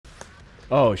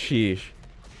Oh, sheesh.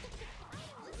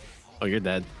 Oh, you're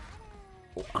dead.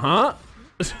 Huh?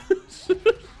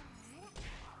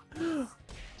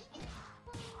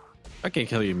 I can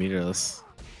kill you meterless.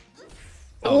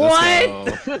 Oh,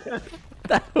 what?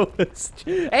 That was.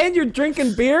 And you're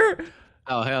drinking beer?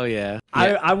 Oh, hell yeah.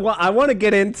 I want to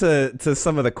get into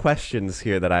some of the questions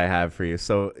here that I have for you.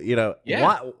 So, you know,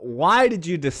 why did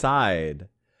you decide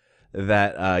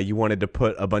that you wanted to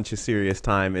put a bunch of serious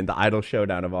time in the Idol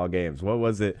Showdown of all games? What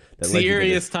was it that led you to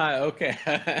serious this? time? Okay.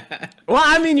 Well,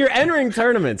 I mean, you're entering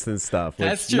tournaments and stuff.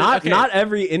 That's true. Not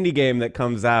every indie game that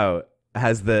comes out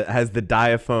has the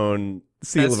Diaphone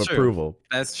seal of approval.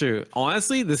 That's true.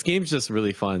 Honestly, this game's just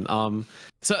really fun.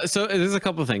 So there's a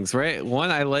couple of things, right?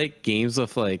 One, I like games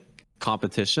with like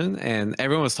competition, and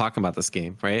everyone was talking about this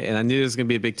game, right? And I knew there was gonna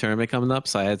be a big tournament coming up,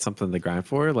 so I had something to grind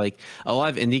for. Like a lot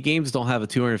of indie games don't have a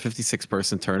 256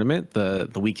 person tournament the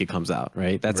week it comes out,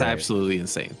 right? That's absolutely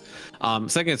insane.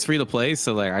 Second, it's free to play,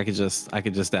 so like I could just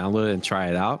download it and try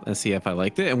it out and see if I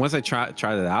liked it. And once I tried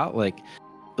it out, like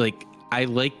I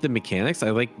like the mechanics.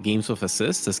 I like games with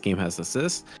assists. This game has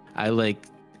assists. I like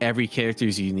every character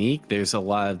is unique. There's a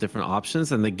lot of different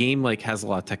options, and the game like has a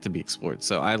lot of tech to be explored.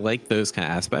 So I like those kind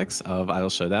of aspects of Idol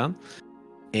Showdown.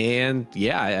 And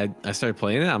yeah, I started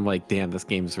playing it. I'm like, damn, this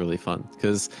game is really fun.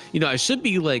 Because, you know, I should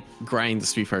be like grinding the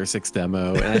Street Fighter 6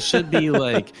 demo, and I should be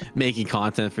like making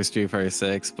content for Street Fighter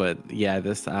 6. But yeah,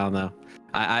 this, I don't know.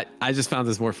 I just found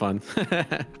this more fun.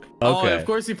 Oh, and of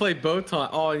course you played Botan.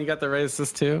 Oh, and you got the right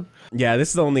assist too. Yeah, this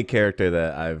is the only character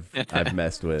that I've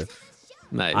messed with.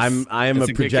 Nice. I am a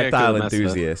projectile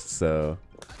enthusiast, so.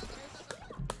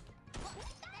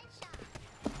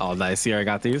 Oh, nice. Here, I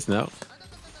got these. No.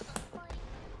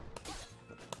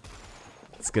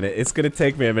 It's gonna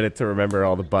take me a minute to remember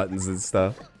all the buttons and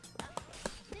stuff.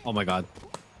 Oh my god.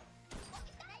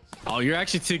 Oh, you're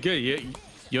actually too good.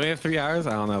 You only have 3 hours?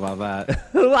 I don't know about that.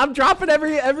 I'm dropping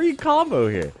every combo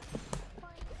here.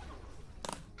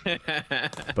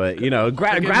 But you know,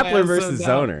 grappler versus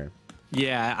zoner.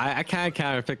 Yeah, I kind of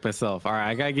counterpicked myself. All right,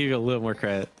 I gotta give you a little more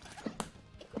credit.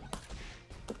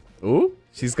 Ooh,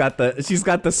 she's got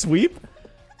the sweep.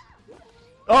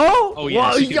 Oh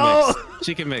yeah, whoa,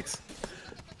 she can mix.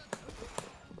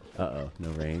 Uh-oh, no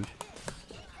range.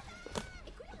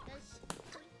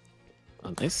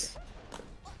 Oh, nice.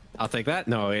 I'll take that.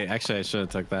 No, wait, actually, I should have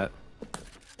took that.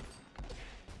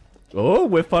 Oh,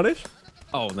 whiff punish.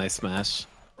 Oh, nice smash.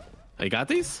 Oh, you got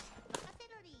these?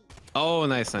 Oh,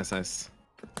 nice.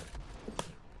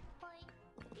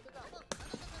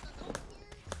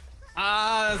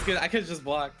 Ah, that's good. I could have just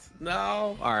blocked.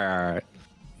 No. All right.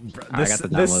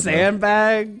 This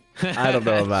sandbag? I don't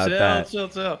know about that.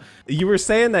 Chill. You were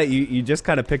saying that you just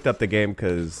kind of picked up the game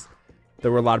because there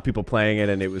were a lot of people playing it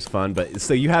and it was fun. But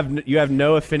so you have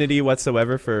no affinity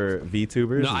whatsoever for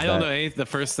VTubers? No, I don't know anything. The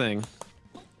first thing.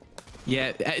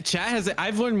 Yeah, chat has.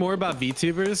 I've learned more about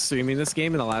VTubers streaming this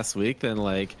game in the last week than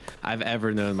like I've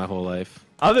ever known in my whole life.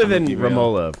 Other than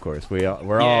Romola, of course. We're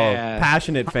all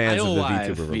passionate fans of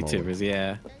the VTubers.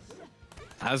 Yeah.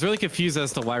 I was really confused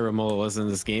as to why Romola was in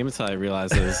this game until I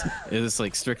realized it was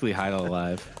like strictly Idol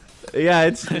Alive. Yeah,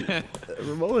 it's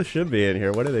Romola should be in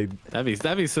here. What are they?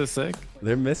 That'd be so sick.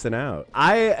 They're missing out.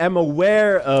 I am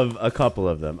aware of a couple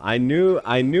of them. I knew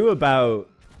about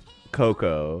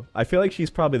Coco. I feel like she's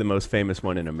probably the most famous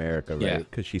one in America, right?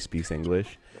 Because she speaks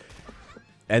English.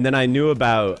 And then I knew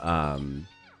about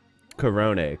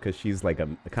Corone because she's like a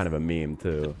kind of a meme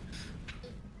too.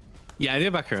 Yeah, I knew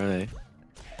about Corone.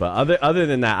 But other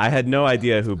than that, I had no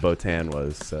idea who Botan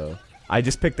was, so I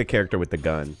just picked the character with the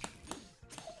gun.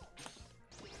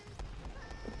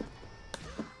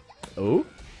 Oh?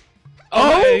 Oh!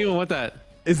 I didn't even want that.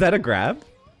 Is that a grab?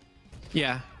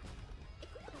 Yeah.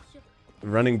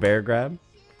 Running bear grab?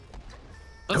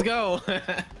 Let's go!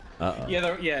 Uh-oh.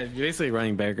 Yeah, basically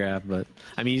running bear grab, but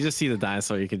I mean, you just see the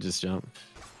dinosaur, you can just jump.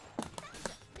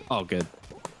 Oh, good.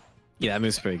 Yeah, that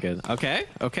move's pretty good. Okay.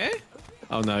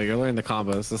 Oh no, you're learning the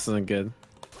combos. This isn't good.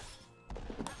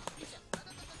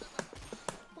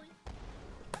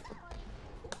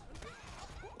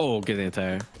 Oh, get the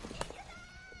entire.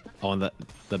 Oh, and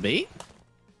the bait?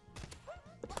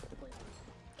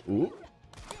 Ooh.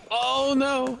 Oh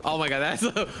no! Oh my god, that's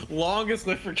the longest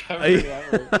lift recovery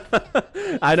ever.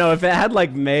 I know, if it had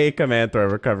like May command throw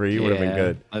recovery, you would have been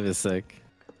good. That'd be sick.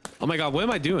 Oh my god, what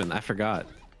am I doing? I forgot.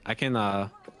 I can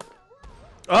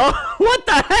Oh, what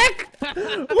the heck?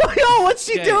 Yo, what's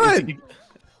she doing?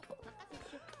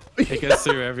 It goes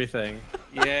through everything.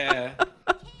 Yeah.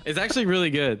 It's actually really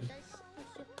good.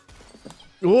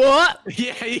 What?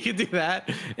 Yeah, you can do that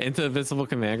into invincible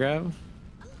command grab.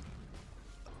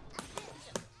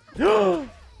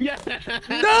 Yeah.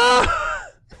 No!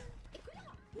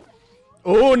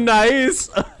 Oh, nice!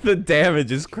 The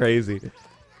damage is crazy.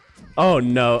 Oh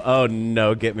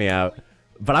no, get me out.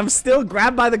 But I'm still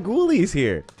grabbed by the ghoulies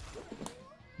here.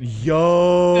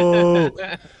 Yo!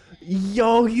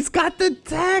 Yo, he's got the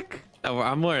tech! Oh,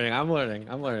 I'm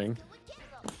learning.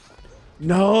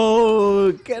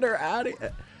 No! Get her out of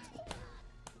here.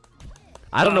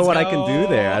 I don't know what I can do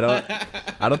there.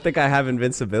 I don't think I have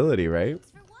invincibility, right?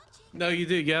 No, you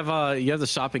do. You have the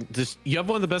shopping. You have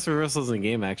one of the best reversals in the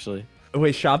game, actually.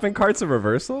 Wait, shopping cart's a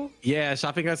reversal? Yeah,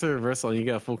 shopping cart's a reversal, and you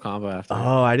get a full combo after.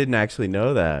 Oh, I didn't actually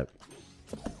know that.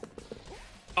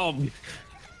 Oh,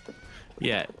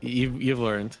 yeah, you've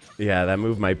learned. Yeah, that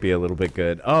move might be a little bit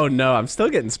good. Oh no, I'm still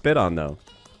getting spit on though.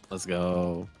 Let's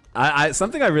go.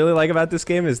 Something I really like about this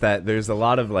game is that there's a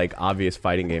lot of like obvious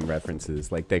fighting game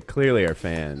references. Like they clearly are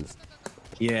fans.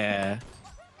 Yeah.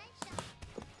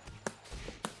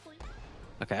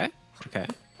 Okay.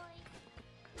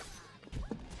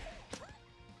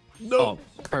 No. Oh,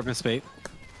 purpose bait.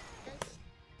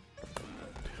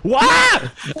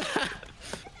 What?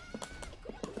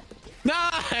 No,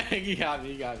 you got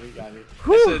me. I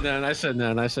should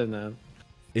have known.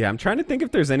 Yeah, I'm trying to think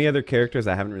if there's any other characters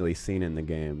I haven't really seen in the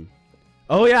game.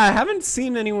 Oh yeah, I haven't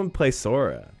seen anyone play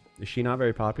Sora. Is she not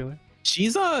very popular?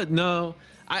 She's no.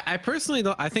 I personally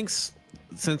don't. I think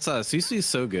since Susu is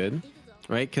so good,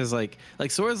 right? Because like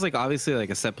Sora's like obviously like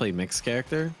a set play mix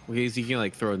character because you can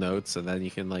like throw notes and then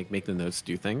you can like make the notes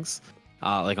do things,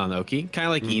 like on Oki, kind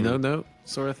of like Eno note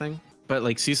sort of thing. But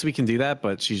like Susu can do that,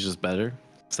 but she's just better.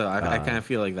 So I kind of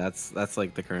feel like that's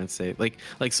like the current state. Like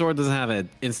Sora doesn't have an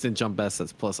instant jump best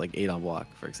that's plus like 8 on block,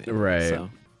 for example. Right. So,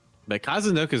 but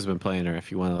Kazunoka's been playing her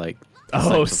if you want to like.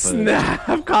 Oh snap!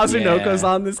 Kazunoka's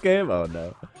on this game. Oh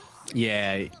no.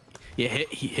 Yeah.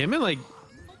 Him and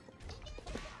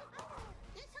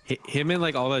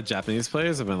all the Japanese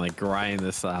players have been like grinding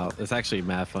this out. It's actually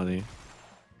mad funny.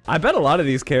 I bet a lot of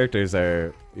these characters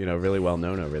are, you know, really well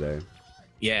known over there.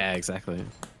 Yeah, exactly.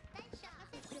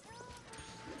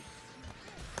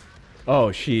 Oh,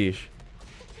 sheesh.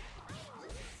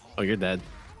 Oh, you're dead.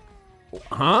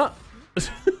 Huh?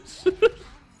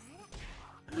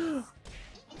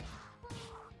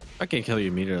 I can't kill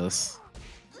you meterless.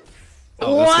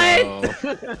 Oh,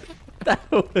 what? That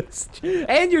was...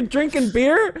 And you're drinking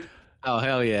beer? Oh,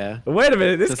 hell yeah. Wait a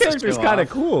minute, this character's kind of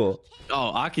cool.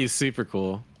 Oh, Aki's super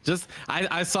cool. Just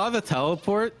I saw the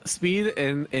teleport speed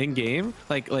in game,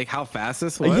 like how fast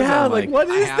this was. Yeah, like what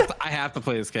is that? I have to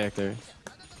play this character.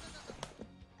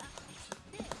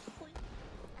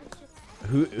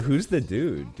 Who's the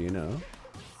dude? Do you know?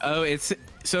 Oh, it's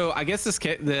so I guess this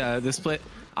play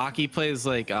Aki plays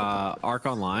like Arc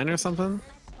Online or something,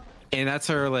 and that's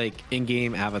her like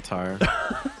in-game avatar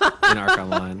in Arc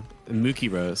Online.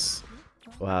 Mookie Rose.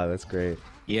 Wow, that's great.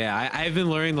 Yeah, I've been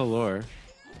learning the lore.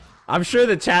 I'm sure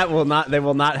the chat will not. They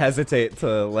will not hesitate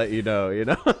to let you know. You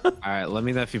know. All right, let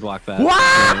me know if you block that.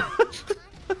 What?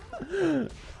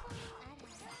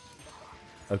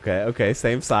 Okay.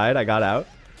 Same side. I got out.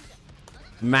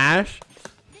 Mash.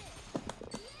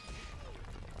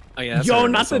 Oh yeah. That's Yo,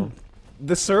 not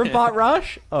the serve bot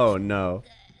rush. Oh no,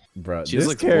 bro.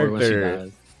 This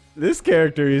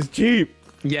character is cheap.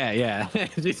 Yeah.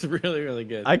 She's really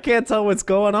good. I can't tell what's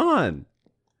going on.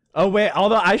 Oh wait,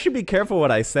 although I should be careful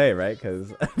what I say, right?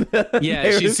 Because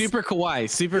yeah, she's super kawaii,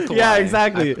 super kawaii. Yeah,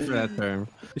 exactly. I prefer that term.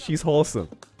 She's wholesome.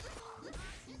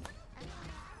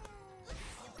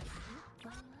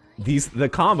 The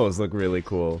combos look really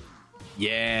cool.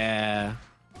 Yeah.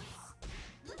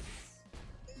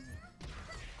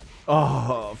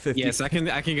 Oh, 50. Yes, I can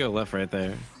go left right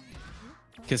there.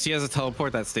 Because she has a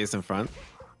teleport that stays in front.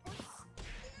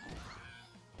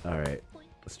 All right,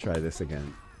 let's try this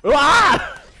again.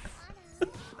 Ah!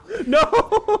 No,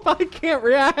 I can't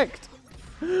react.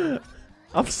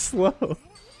 I'm slow.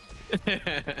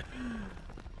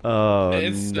 Oh,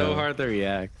 it's so hard to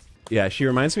react. Yeah, she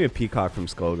reminds me of Peacock from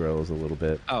Skullgirls a little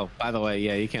bit. Oh, by the way,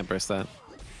 yeah, you can't burst that.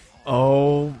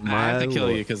 Oh my! I have to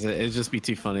kill you because it'd just be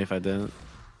too funny if I didn't.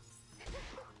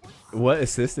 What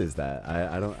assist is that?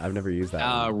 I've never used that.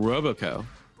 Roboco.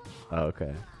 Oh,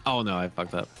 okay. Oh no, I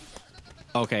fucked up.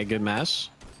 Okay, good mash.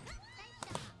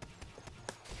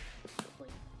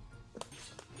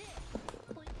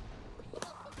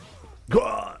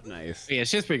 Nice. Yeah,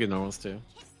 she has pretty good normals too.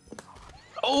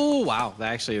 Oh wow,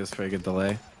 that actually is pretty good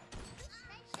delay.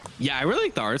 Yeah, I really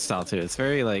like the art style too. It's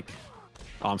very like,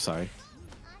 oh, I'm sorry.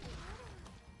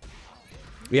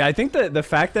 Yeah, I think that the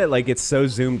fact that like it's so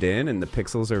zoomed in and the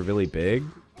pixels are really big,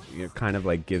 you know, kind of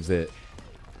like gives it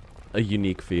a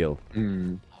unique feel.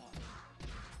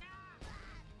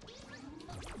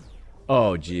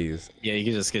 Oh, jeez. Yeah, you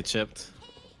can just get chipped.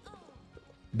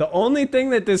 The only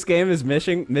thing that this game is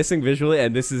missing visually,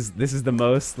 and this is the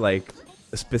most like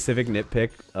specific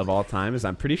nitpick of all time, is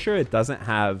I'm pretty sure it doesn't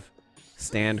have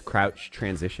stand crouch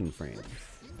transition frames.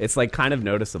 It's like kind of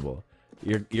noticeable.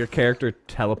 Your character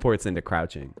teleports into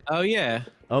crouching. Oh yeah.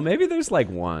 Oh, maybe there's like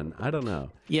one. I don't know.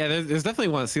 Yeah, there's definitely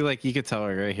one. See, like you could tell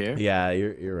right here. Yeah,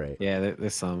 you're right. Yeah,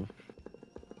 there's some.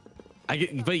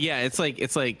 But yeah, it's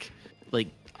like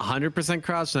 100%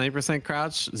 crouch, 90%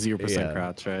 crouch, 0%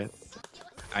 crouch, right?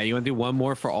 All right, you want to do one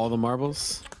more for all the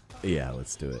marbles? Yeah,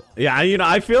 let's do it. Yeah, you know,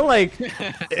 I feel like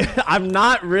I'm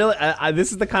not really.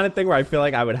 This is the kind of thing where I feel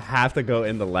like I would have to go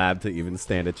in the lab to even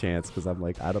stand a chance because I'm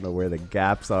like, I don't know where the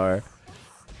gaps are.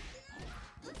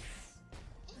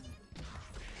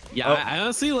 Yeah, oh. I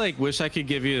honestly like wish I could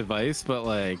give you advice, but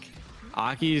like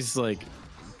Aki's like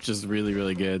just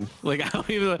really good. Like I don't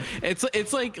even.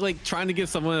 It's like trying to give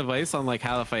someone advice on like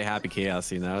how to fight Happy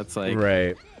Chaos. You know, it's like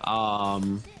right.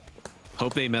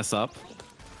 Hope they mess up.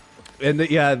 And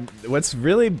yeah, what's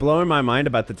really blowing my mind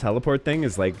about the teleport thing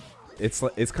is like it's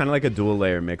kind of like a dual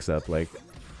layer mix up. Like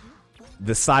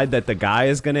the side that the guy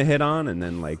is gonna hit on, and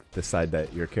then like the side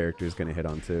that your character is gonna hit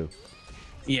on too.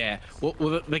 Yeah,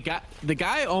 well the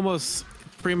guy almost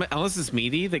pretty much, unless it's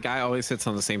meaty, the guy always hits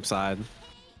on the same side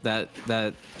that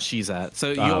she's at.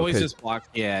 So you always just block.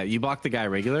 Yeah, you block the guy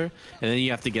regular, and then you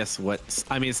have to guess what.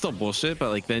 I mean, it's still bullshit, but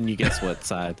like then you guess what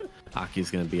side Aki's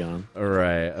gonna be on.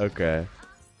 Right. Okay.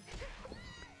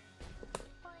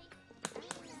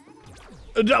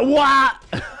 What?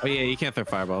 Oh yeah, you can't throw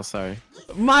fireballs. Sorry.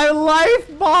 My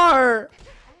life bar.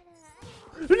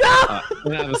 No. I'm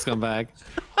gonna have a scumbag.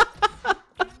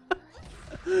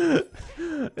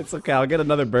 It's okay. I'll get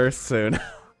another burst soon.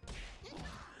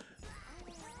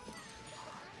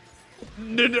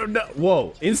 No.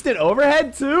 Whoa! Instant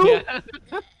overhead too? Yeah.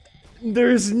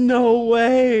 There's no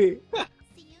way.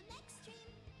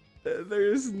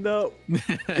 There's no.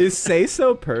 Is say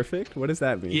so perfect? What does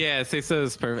that mean? Yeah, say so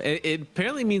is perfect. It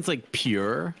apparently means like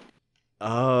pure.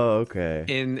 Oh, okay.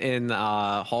 In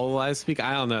HoloLive speak,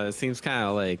 I don't know. It seems kind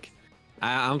of like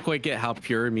I don't quite get how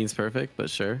pure means perfect, but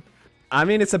sure. I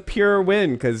mean, it's a pure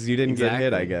win because you didn't get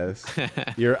hit. I guess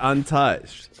you're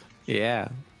untouched. Yeah.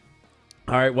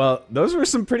 All right. Well, those were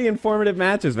some pretty informative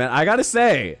matches, man. I gotta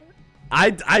say.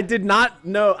 I did not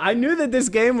know. I knew that this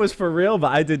game was for real,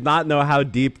 but I did not know how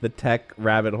deep the tech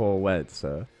rabbit hole went.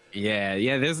 So yeah,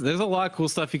 there's a lot of cool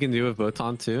stuff you can do with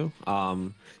Botan too.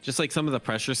 Just like some of the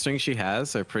pressure strings she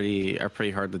has are pretty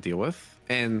hard to deal with,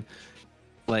 and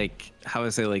like how I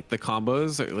say, like the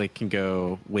combos are, like can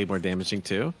go way more damaging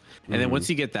too. And then once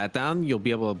you get that down, you'll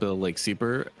be able to build like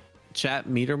super chat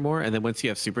meter more, and then once you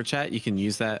have super chat, you can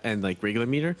use that, and like regular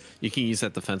meter, you can use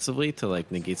that defensively to like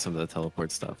negate some of the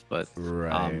teleport stuff. But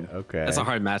right, okay, it's a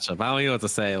hard matchup. I don't even know what to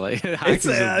say. Like it's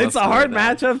a hard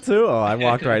matchup too. Oh, I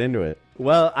walked right into it.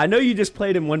 Well, I know you just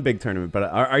played in one big tournament, but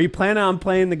are you planning on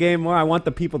playing the game more? I want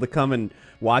the people to come and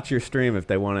watch your stream if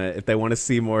they want to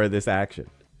see more of this action.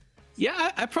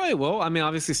 Yeah, I probably will. I mean,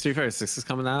 obviously Street Fighter 6 is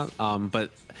coming out, but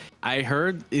I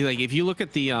heard like if you look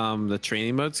at the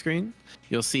training mode screen,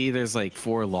 you'll see there's like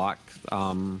 4 locked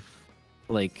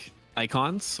like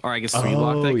icons, or I guess 3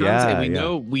 locked icons. Yeah,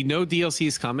 and we know DLC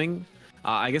is coming.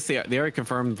 I guess they already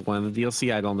confirmed one of the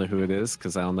DLC. I don't know who it is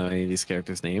because I don't know any of these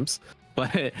characters' names.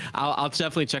 But I'll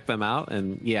definitely check them out,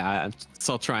 and yeah, I'm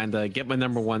still trying to get my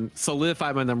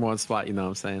solidify my number 1 spot. You know what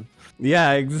I'm saying?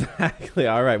 Yeah, exactly.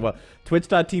 All right. Well,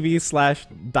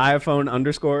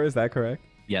 twitch.tv/Diaphone_. Is that correct?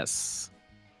 Yes.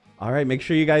 All right. Make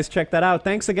sure you guys check that out.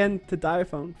 Thanks again to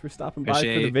Diaphone for stopping by for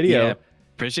the video. Yeah,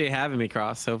 appreciate having me,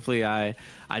 Cross. Hopefully I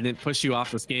didn't push you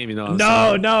off this game. You know.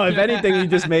 No. If anything, you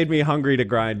just made me hungry to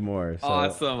grind more. So.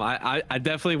 Awesome. I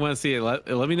definitely want to see it.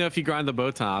 Let me know if you grind the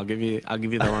Botan. I'll give you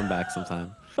the run back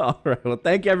sometime. All right. Well,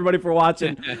 thank you everybody for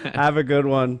watching. Have a good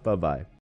one. Bye bye.